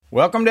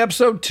Welcome to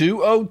episode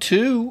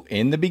 202.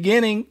 In the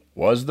beginning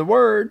was the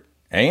Word,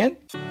 and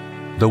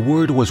the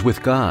Word was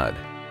with God,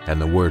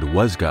 and the Word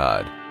was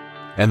God,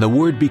 and the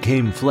Word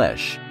became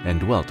flesh and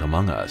dwelt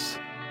among us.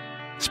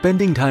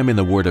 Spending time in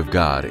the Word of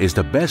God is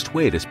the best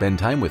way to spend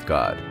time with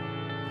God.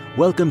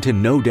 Welcome to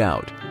No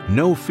Doubt,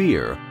 No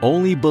Fear,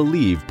 Only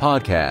Believe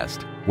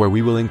podcast, where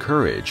we will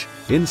encourage,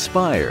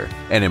 inspire,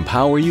 and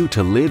empower you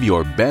to live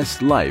your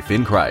best life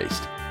in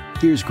Christ.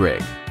 Here's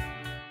Greg.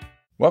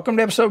 Welcome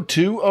to episode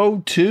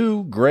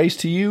 202. Grace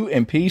to you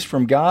and peace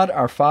from God,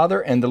 our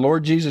Father, and the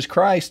Lord Jesus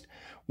Christ.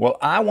 Well,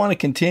 I want to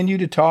continue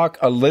to talk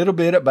a little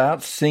bit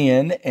about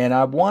sin, and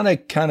I want to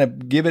kind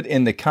of give it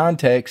in the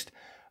context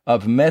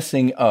of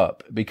messing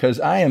up, because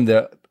I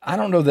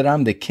don't know that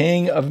I'm the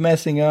king of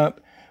messing up,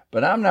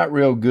 but I'm not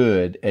real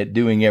good at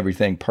doing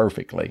everything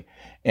perfectly.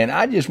 And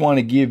I just want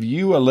to give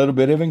you a little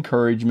bit of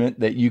encouragement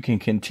that you can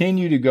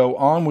continue to go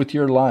on with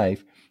your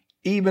life,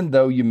 even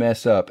though you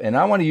mess up. And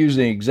I want to use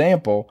an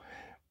example.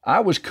 I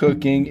was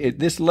cooking,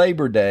 this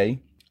Labor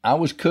Day, I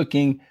was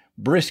cooking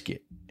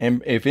brisket.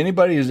 And if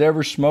anybody has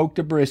ever smoked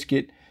a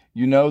brisket,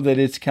 you know that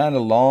it's kind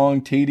of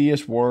long,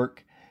 tedious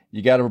work.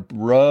 You got to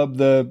rub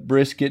the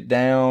brisket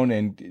down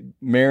and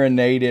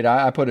marinate it.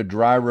 I put a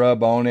dry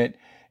rub on it.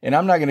 And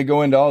I'm not going to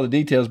go into all the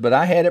details, but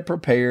I had it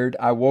prepared.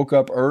 I woke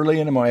up early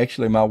in the morning.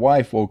 Actually, my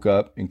wife woke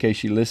up, in case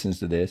she listens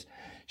to this.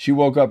 She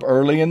woke up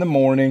early in the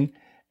morning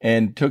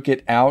and took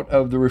it out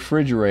of the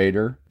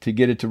refrigerator to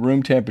get it to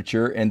room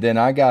temperature. And then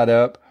I got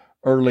up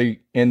early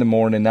in the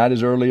morning, not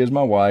as early as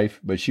my wife,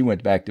 but she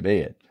went back to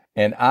bed.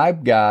 And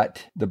I've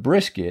got the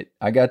brisket.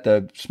 I got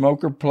the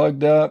smoker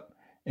plugged up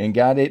and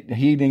got it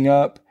heating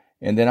up.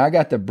 And then I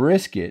got the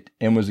brisket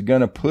and was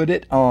going to put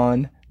it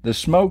on the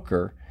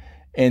smoker.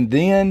 And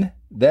then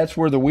that's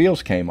where the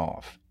wheels came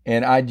off.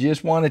 And I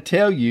just want to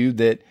tell you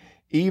that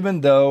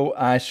even though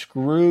I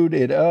screwed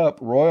it up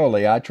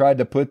royally, I tried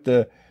to put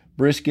the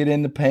brisket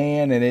in the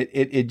pan and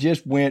it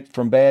just went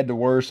from bad to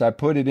worse. I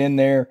put it in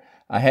there.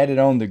 I had it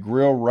on the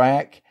grill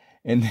rack,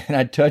 and then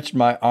I touched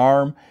my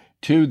arm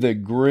to the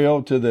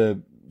grill, to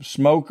the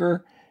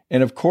smoker.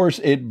 And of course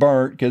it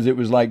burnt because it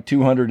was like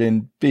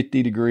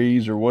 250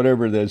 degrees or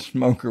whatever the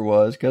smoker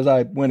was, because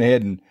I went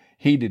ahead and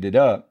heated it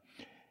up.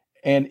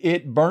 And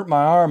it burnt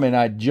my arm, and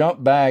I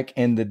jumped back,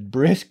 and the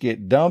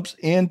brisket dumps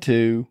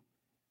into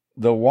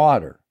the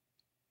water,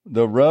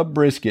 the rub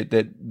brisket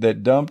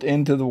that dumped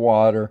into the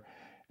water.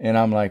 And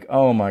I'm like,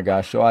 oh my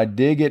gosh. So I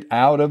dig it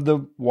out of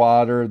the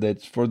water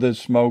that's for the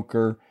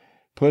smoker,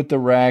 put the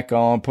rack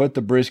on, put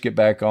the brisket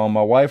back on.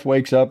 My wife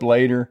wakes up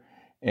later,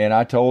 and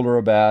I told her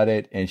about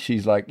it, and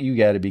she's like, you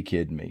got to be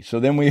kidding me. So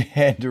then we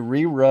had to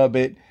re-rub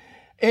it.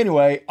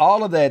 Anyway,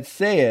 all of that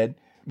said,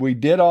 we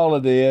did all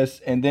of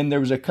this, and then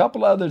there was a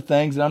couple other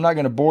things, and I'm not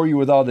going to bore you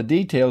with all the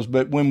details,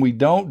 but when we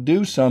don't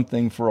do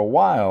something for a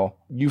while,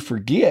 you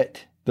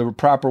forget the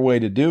proper way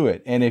to do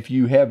it. And if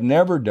you have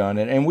never done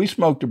it, and we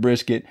smoked a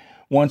brisket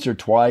once or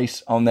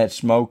twice on that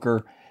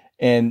smoker,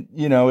 and,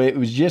 you know, it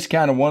was just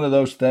kind of one of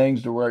those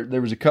things to where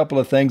there was a couple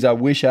of things I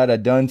wish I'd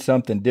have done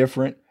something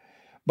different.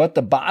 But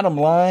the bottom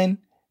line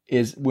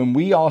is when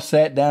we all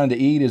sat down to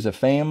eat as a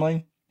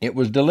family, it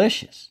was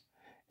delicious.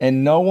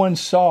 And no one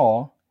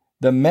saw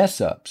the mess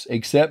ups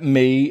except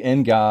me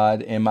and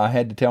God, and I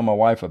had to tell my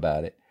wife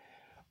about it.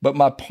 But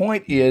my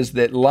point is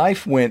that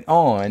life went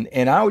on,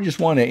 and I would just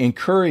want to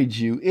encourage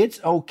you,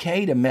 it's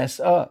okay to mess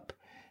up.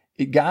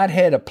 God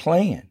had a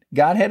plan.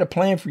 God had a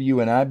plan for you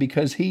and I,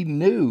 because he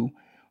knew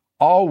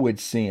all would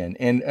sin.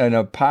 And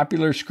a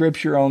popular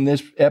scripture on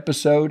this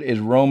episode is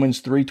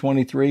Romans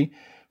 3:23,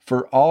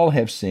 for all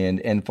have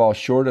sinned and fall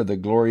short of the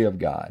glory of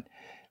God.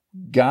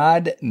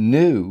 God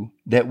knew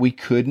that we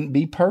couldn't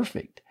be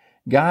perfect.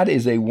 God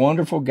is a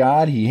wonderful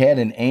God. He had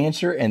an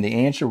answer, and the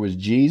answer was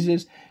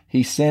Jesus.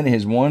 He sent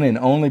his one and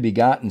only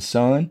begotten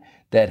Son,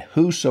 that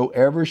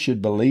whosoever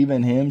should believe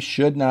in him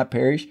should not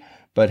perish,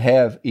 but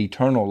have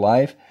eternal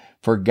life.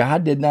 For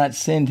God did not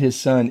send his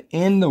Son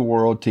in the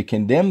world to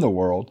condemn the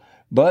world,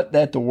 but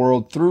that the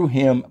world through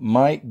him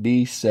might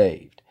be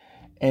saved.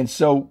 And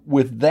so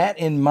with that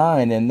in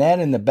mind and that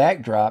in the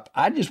backdrop,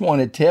 I just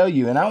want to tell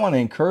you, and I want to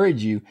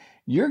encourage you,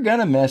 you're going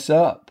to mess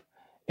up.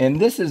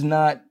 And this is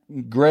not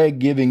Greg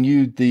giving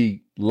you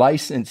the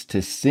license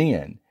to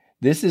sin.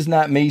 This is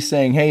not me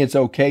saying, hey, it's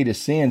okay to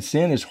sin.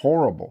 Sin is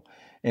horrible.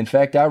 In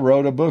fact, I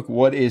wrote a book,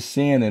 What is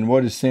Sin and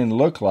What Does Sin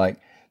Look Like?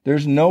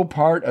 There's no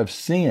part of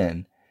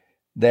sin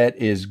that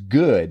is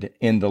good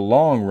in the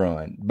long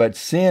run. But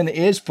sin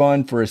is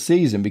fun for a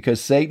season, because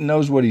Satan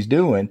knows what he's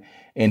doing,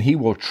 and he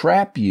will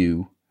trap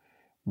you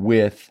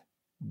with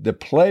the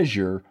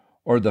pleasure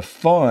or the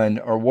fun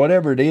or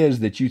whatever it is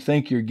that you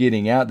think you're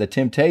getting out. The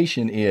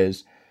temptation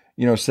is,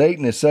 you know,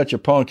 Satan is such a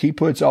punk. He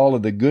puts all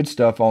of the good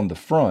stuff on the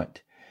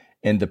front,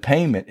 and the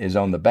payment is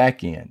on the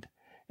back end.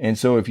 And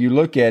so if you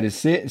look at it,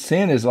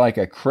 sin is like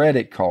a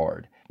credit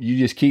card. You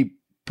just keep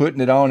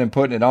putting it on,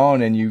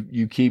 and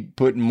you keep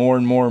putting more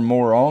and more and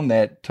more on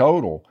that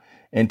total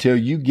until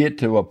you get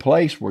to a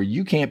place where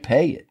you can't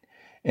pay it.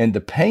 And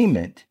the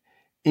payment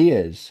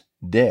is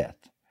death.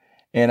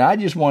 And I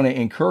just want to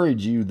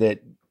encourage you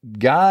that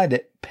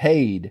God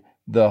paid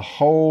the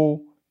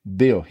whole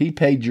bill. He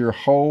paid your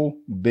whole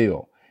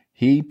bill.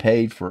 He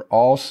paid for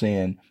all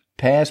sin,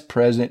 past,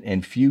 present,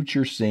 and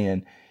future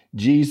sin.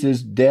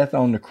 Jesus' death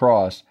on the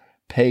cross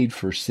paid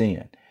for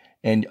sin.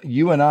 And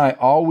you and I,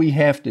 all we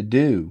have to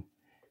do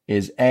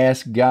is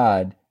ask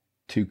God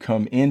to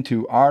come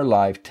into our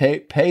life,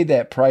 pay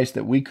that price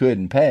that we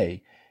couldn't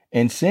pay,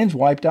 and sin's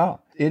wiped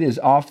off. It is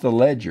off the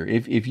ledger.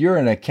 If you're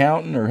an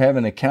accountant or have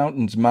an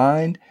accountant's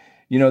mind,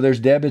 there's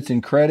debits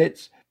and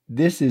credits.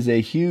 This is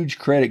a huge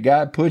credit.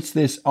 God puts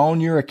this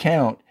on your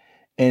account,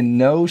 and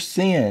no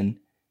sin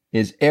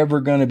is ever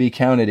going to be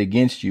counted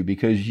against you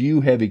because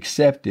you have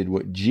accepted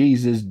what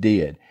Jesus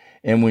did.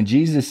 And when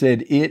Jesus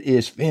said, "It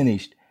is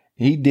finished,"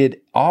 He did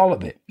all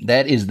of it.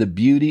 That is the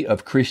beauty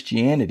of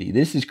Christianity.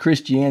 This is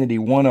Christianity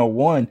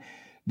 101,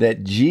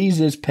 that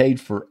Jesus paid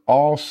for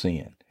all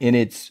sin. And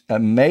it's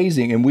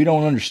amazing, and we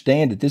don't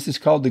understand it. This is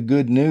called the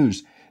good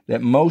news,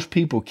 that most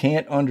people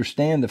can't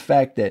understand the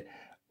fact that,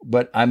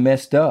 but I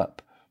messed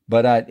up.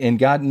 And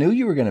God knew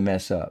you were going to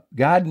mess up.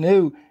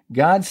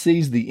 God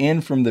sees the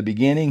end from the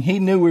beginning. He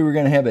knew we were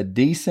going to have a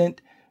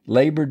decent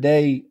Labor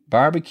Day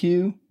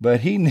barbecue, but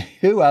He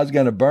knew I was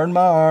going to burn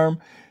my arm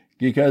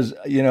because,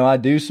 I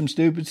do some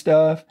stupid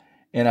stuff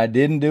and I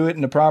didn't do it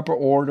in the proper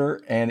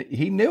order. And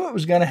He knew it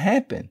was going to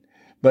happen,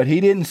 but He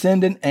didn't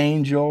send an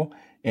angel.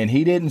 And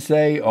He didn't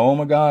say, "Oh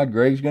my God,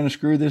 Greg's going to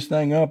screw this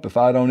thing up if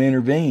I don't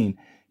intervene."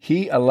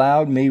 He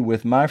allowed me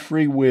with my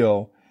free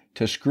will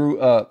to screw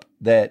up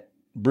that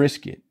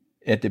brisket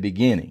at the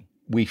beginning.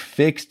 We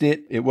fixed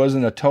it. It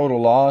wasn't a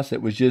total loss.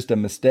 It was just a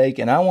mistake.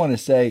 And I want to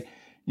say,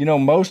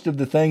 most of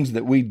the things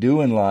that we do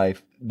in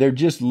life, they're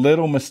just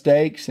little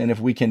mistakes. And if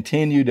we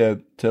continue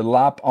to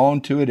lop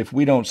onto it, if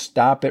we don't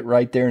stop it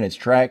right there in its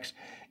tracks,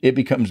 it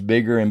becomes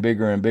bigger and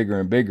bigger and bigger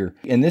and bigger.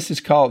 And this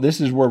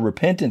is where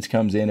repentance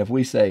comes in. If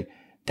we say,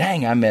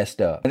 "Dang, I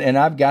messed up." And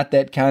I've got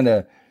that kind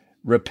of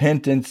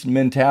repentance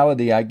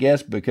mentality, I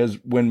guess,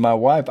 because when my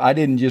wife, I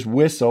didn't just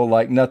whistle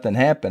like nothing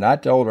happened. I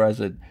told her, I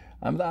said,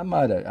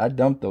 I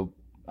dumped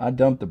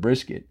the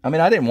brisket. I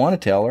mean, I didn't want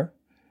to tell her.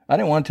 I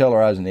didn't want to tell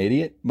her I was an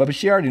idiot, but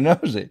she already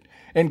knows it.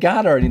 And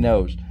God already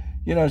knows,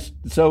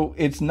 so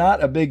it's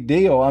not a big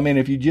deal. I mean,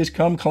 if you just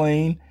come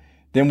clean,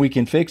 then we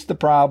can fix the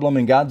problem,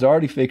 and God's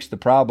already fixed the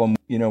problem,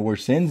 where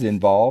sin's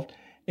involved.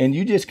 And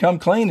you just come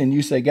clean and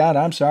you say, "God,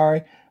 I'm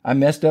sorry. I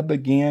messed up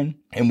again."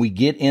 And we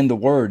get in the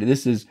Word.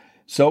 This is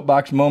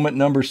soapbox moment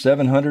number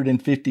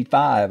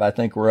 755. I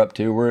think we're up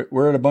to.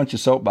 We're at a bunch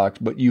of soapbox,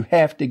 but you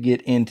have to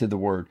get into the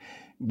Word.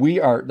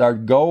 Our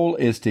goal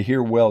is to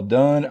hear "well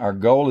done." Our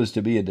goal is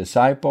to be a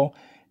disciple.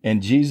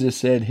 And Jesus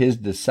said His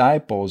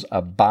disciples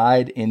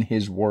abide in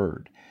His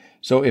Word.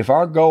 So if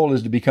our goal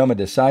is to become a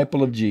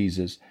disciple of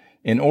Jesus,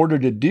 in order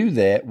to do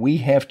that, we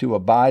have to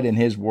abide in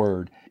His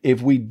Word.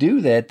 If we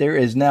do that, there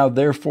is now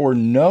therefore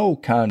no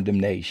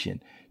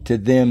condemnation to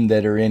them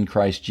that are in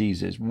Christ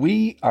Jesus.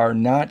 We are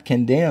not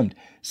condemned.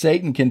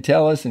 Satan can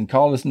tell us and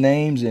call us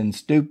names and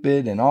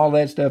stupid and all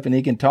that stuff, and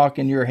he can talk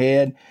in your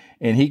head,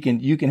 and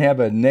you can have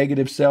a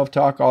negative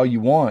self-talk all you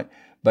want,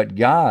 but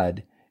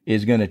God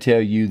is going to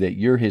tell you that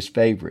you're His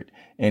favorite,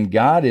 and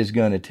God is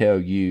going to tell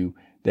you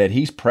that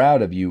He's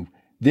proud of you.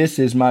 "This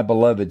is my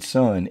beloved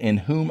Son, in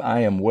whom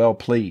I am well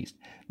pleased."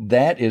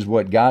 That is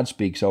what God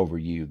speaks over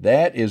you.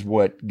 That is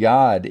what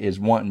God is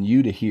wanting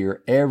you to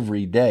hear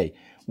every day.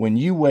 When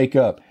you wake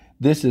up,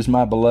 "This is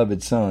my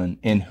beloved Son,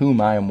 in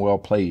whom I am well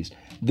pleased.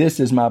 This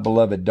is my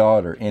beloved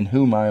daughter, in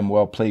whom I am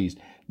well pleased."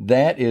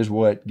 That is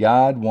what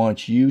God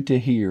wants you to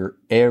hear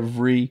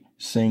every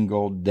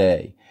single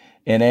day.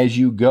 And as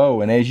you go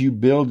and as you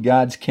build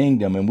God's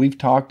kingdom, and we've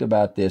talked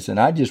about this, and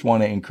I just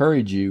want to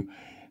encourage you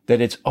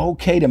that it's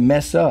okay to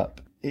mess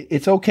up.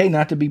 It's okay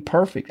not to be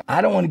perfect.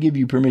 I don't want to give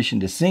you permission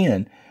to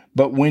sin,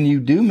 but when you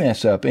do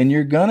mess up, and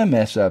you're going to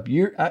mess up,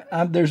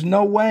 there's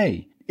no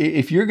way.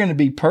 If you're going to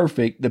be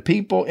perfect, the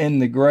people in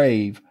the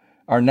grave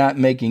are not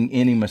making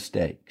any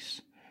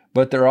mistakes,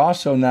 but they're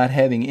also not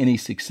having any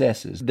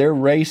successes. Their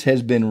race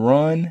has been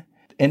run,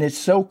 and it's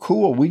so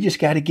cool. We just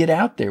got to get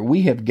out there.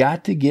 We have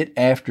got to get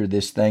after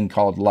this thing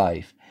called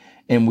life,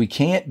 and we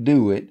can't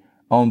do it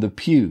on the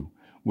pew.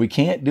 We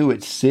can't do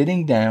it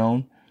sitting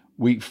down.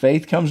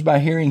 Faith comes by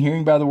hearing,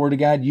 hearing by the Word of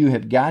God. You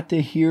have got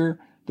to hear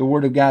the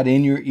Word of God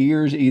in your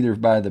ears, either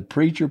by the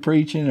preacher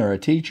preaching or a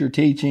teacher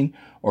teaching,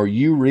 or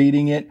you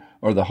reading it,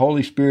 or the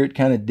Holy Spirit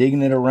kind of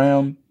digging it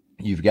around.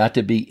 You've got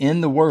to be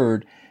in the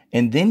Word,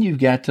 and then you've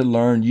got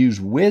to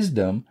use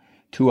wisdom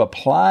to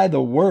apply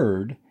the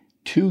Word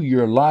to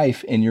your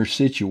life and your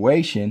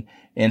situation,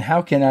 and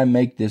how can I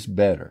make this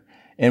better?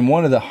 And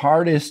one of the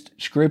hardest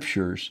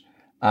scriptures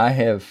I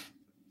have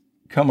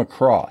come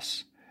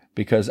across,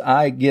 because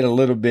I get a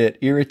little bit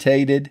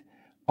irritated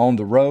on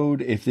the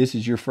road if this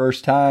is your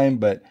first time,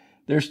 but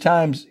there's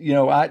times,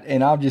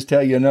 and I'll just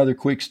tell you another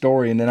quick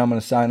story and then I'm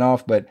going to sign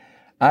off, but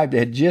I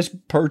had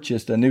just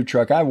purchased a new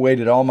truck. I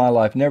waited all my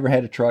life, never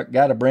had a truck,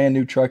 got a brand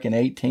new truck in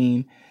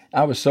 2018.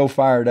 I was so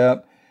fired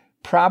up.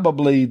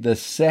 Probably the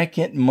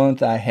second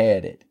month I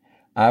had it,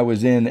 I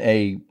was in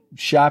a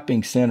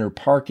shopping center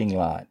parking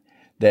lot.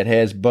 that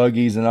has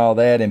buggies and all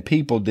that, and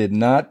people did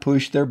not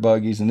push their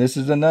buggies. And this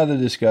is another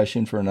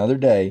discussion for another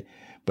day,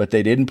 but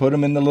they didn't put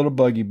them in the little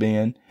buggy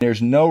bin.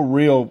 There's no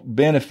real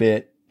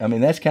benefit. I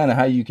mean, that's kind of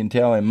how you can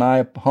tell, in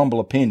my humble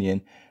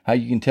opinion, how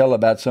you can tell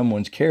about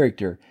someone's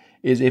character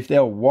is if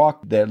they'll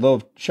walk that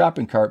little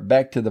shopping cart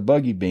back to the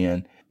buggy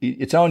bin.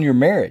 It's on your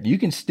merit. You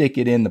can stick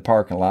it in the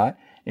parking lot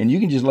and you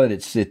can just let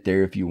it sit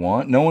there if you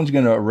want. No one's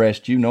going to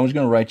arrest you. No one's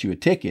going to write you a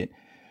ticket.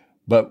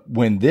 But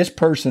when this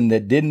person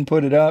that didn't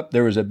put it up,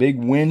 there was a big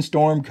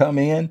windstorm come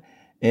in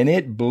and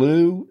it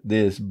blew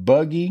this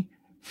buggy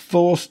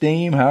full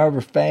steam, however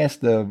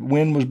fast the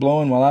wind was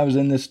blowing while I was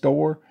in this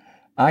store.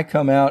 I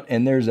come out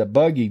and there's a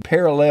buggy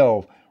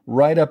parallel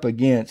right up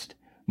against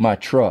my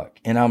truck.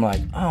 And I'm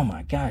like, oh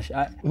my gosh,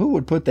 who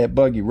would put that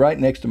buggy right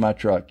next to my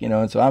truck?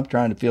 And so I'm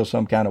trying to feel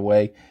some kind of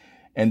way.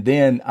 And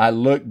then I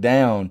looked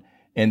down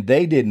and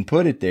they didn't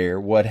put it there.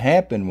 What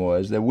happened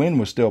was the wind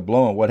was still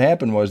blowing. What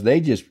happened was they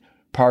just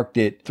parked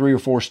it 3 or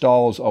 4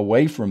 stalls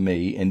away from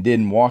me and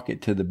didn't walk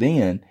it to the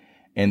bin.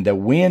 And the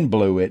wind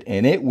blew it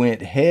and it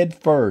went head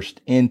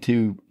first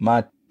into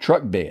my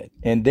truck bed.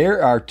 And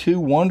there are 2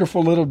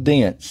 wonderful little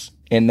dents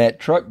in that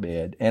truck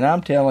bed. And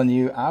I'm telling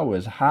you, I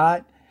was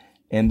hot.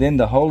 And then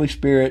the Holy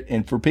Spirit,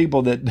 and for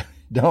people that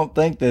don't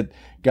think that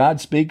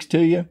God speaks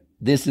to you,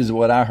 this is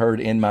what I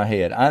heard in my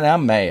head.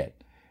 I'm mad.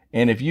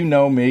 And if you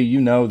know me, you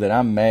know that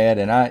I'm mad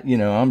and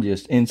I'm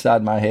just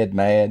inside my head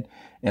mad.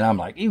 And I'm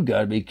like, you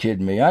gotta be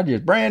kidding me. I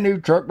just brand new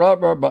truck, blah,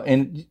 blah, blah.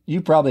 And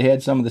you probably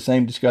had some of the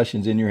same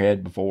discussions in your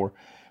head before.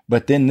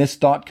 But then this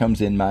thought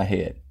comes in my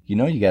head.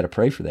 You got to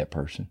pray for that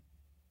person.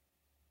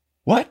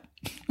 What?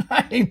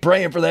 I ain't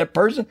praying for that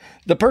person.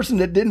 The person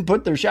that didn't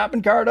put their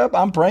shopping cart up,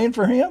 I'm praying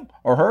for him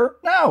or her?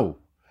 No,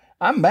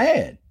 I'm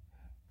mad.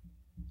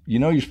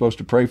 You're supposed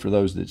to pray for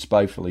those that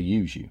spitefully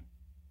use you.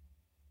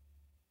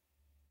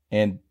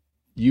 And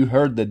you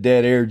heard the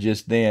dead air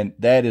just then.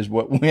 That is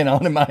what went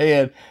on in my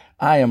head.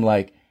 I am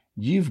like,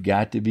 you've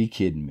got to be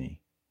kidding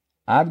me.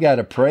 I've got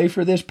to pray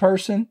for this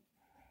person.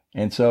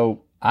 And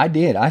so I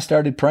did. I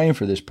started praying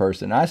for this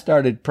person. I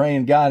started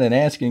praying God and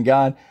asking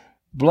God,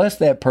 bless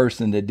that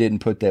person that didn't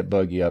put that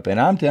buggy up. And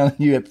I'm telling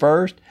you, at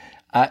first,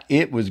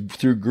 it was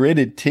through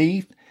gritted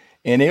teeth.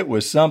 And it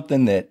was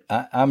something that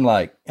I'm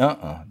like,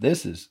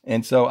 this is.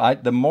 And so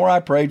the more I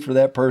prayed for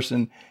that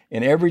person,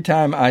 and every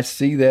time I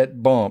see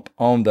that bump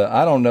on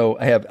I don't know,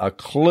 I have a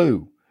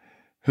clue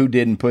who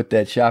didn't put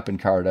that shopping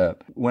cart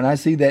up. When I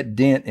see that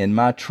dent in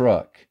my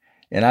truck,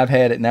 and I've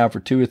had it now for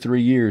 2 or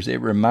 3 years,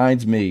 it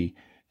reminds me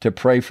to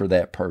pray for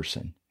that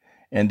person.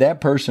 And that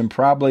person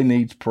probably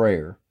needs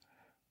prayer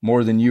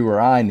more than you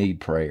or I need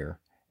prayer.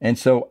 And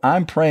so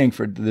I'm praying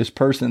for this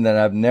person that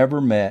I've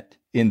never met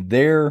in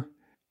their,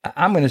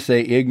 I'm going to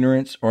say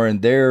ignorance, or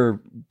in their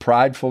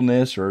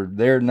pridefulness, or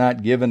they're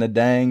not giving a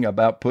dang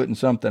about putting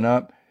something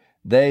up.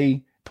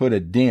 They put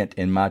a dent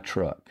in my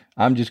truck.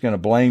 I'm just going to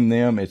blame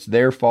them. It's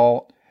their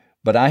fault,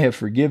 but I have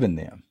forgiven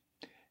them.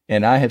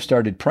 And I have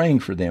started praying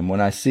for them when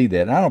I see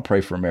that. And I don't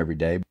pray for them every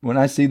day. When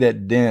I see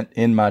that dent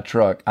in my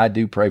truck, I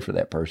do pray for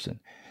that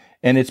person.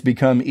 And it's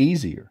become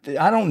easier.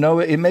 I don't know.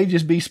 It may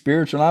just be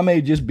spiritual. I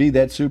may just be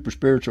that super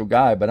spiritual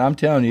guy, but I'm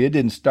telling you, it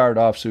didn't start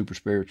off super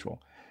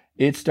spiritual.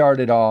 It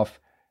started off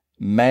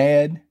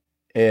mad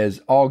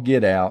as all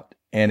get out,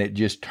 and it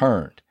just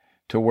turned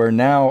to where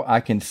now I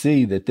can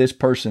see that this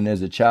person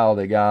is a child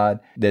of God,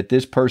 that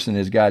this person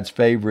is God's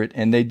favorite,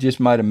 and they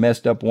just might have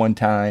messed up one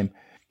time.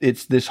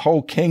 It's this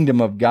whole kingdom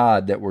of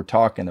God that we're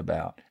talking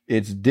about.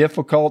 It's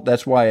difficult.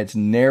 That's why it's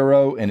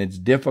narrow and it's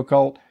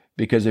difficult,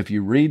 because if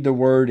you read the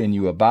Word and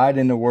you abide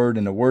in the Word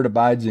and the Word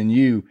abides in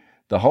you,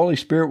 the Holy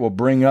Spirit will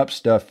bring up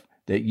stuff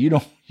that you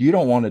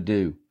don't want to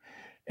do.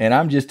 And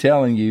I'm just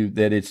telling you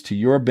that it's to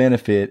your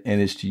benefit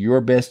and it's to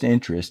your best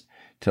interest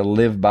to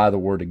live by the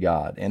Word of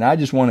God. And I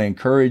just want to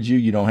encourage you.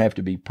 You don't have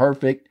to be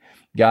perfect.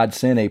 God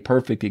sent a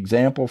perfect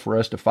example for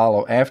us to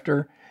follow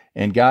after.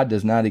 And God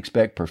does not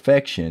expect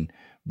perfection,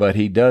 but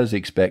He does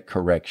expect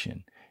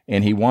correction.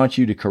 And He wants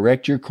you to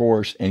correct your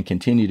course and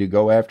continue to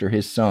go after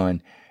His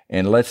Son.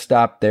 And let's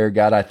stop there.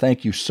 God, I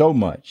thank you so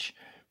much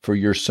for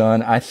your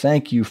Son. I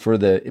thank you for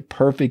the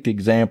perfect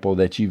example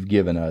that you've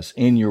given us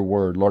in your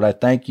Word. Lord, I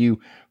thank you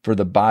for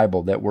the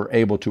Bible that we're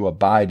able to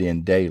abide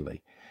in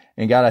daily.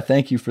 And God, I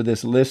thank you for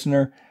this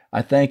listener.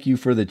 I thank you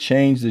for the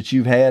change that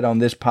you've had on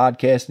this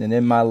podcast and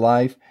in my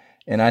life.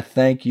 And I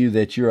thank you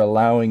that you're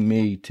allowing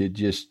me to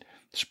just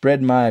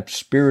spread my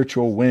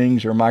spiritual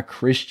wings, or my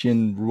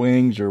Christian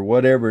wings, or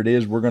whatever it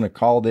is we're going to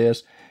call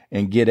this,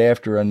 and get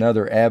after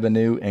another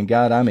avenue. And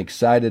God, I'm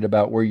excited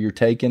about where you're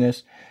taking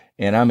us,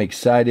 and I'm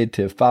excited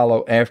to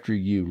follow after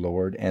you,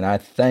 Lord. And I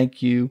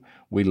thank you.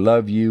 We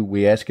love you.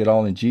 We ask it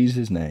all in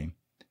Jesus' name.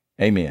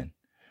 Amen.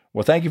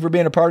 Well, thank you for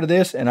being a part of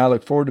this, and I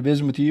look forward to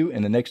visiting with you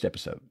in the next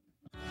episode.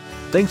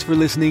 Thanks for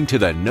listening to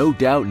the No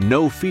Doubt,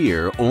 No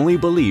Fear, Only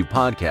Believe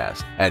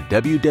podcast at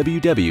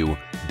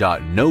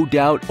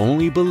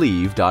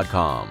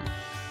www.nodoubtonlybelieve.com.